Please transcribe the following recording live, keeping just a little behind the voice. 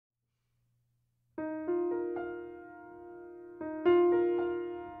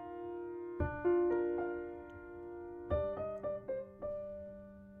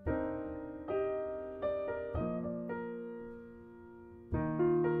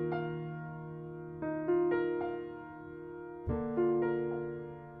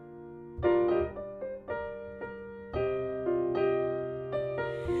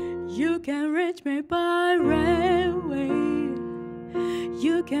can reach me by railway.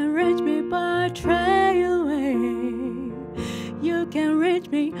 You can reach me by trailway. You can reach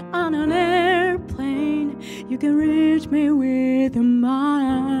me on an airplane. You can reach me with your mind.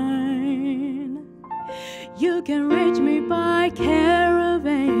 You can reach me by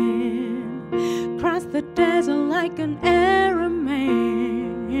caravan. Cross the desert like an airman.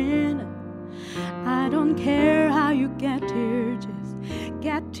 I don't care how you get here, just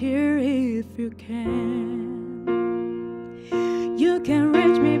get here if you can. You can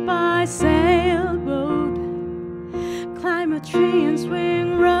reach me by sailboat. Climb a tree and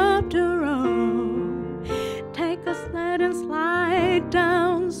swing rope to rope. Take a sled and slide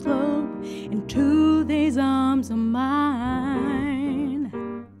down slope into these arms of mine.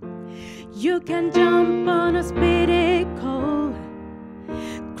 You can jump on a speedy coal,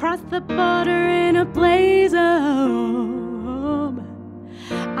 cross the border in a blaze of hope.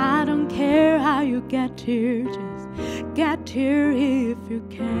 I don't care how you get here, just get here if you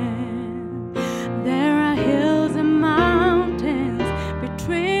can. There are hills and mountains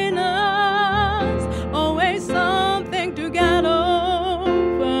between us, always something to get over.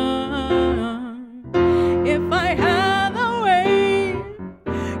 If I had a way,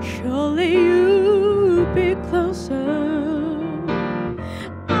 surely you'd be closer.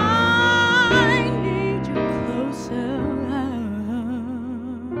 I need you closer.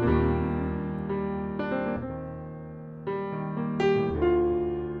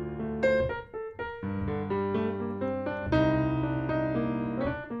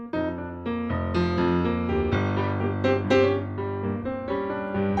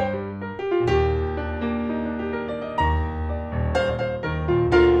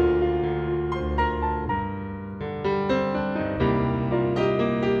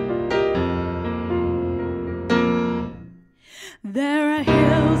 There are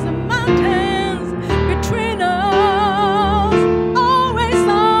hills and mountains between us, always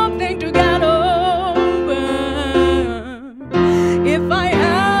something to get over. If I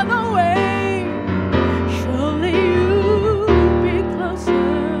had a way, surely you'd be closer.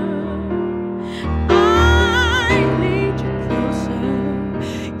 I need you closer.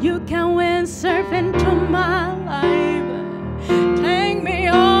 You can windsurf into my life.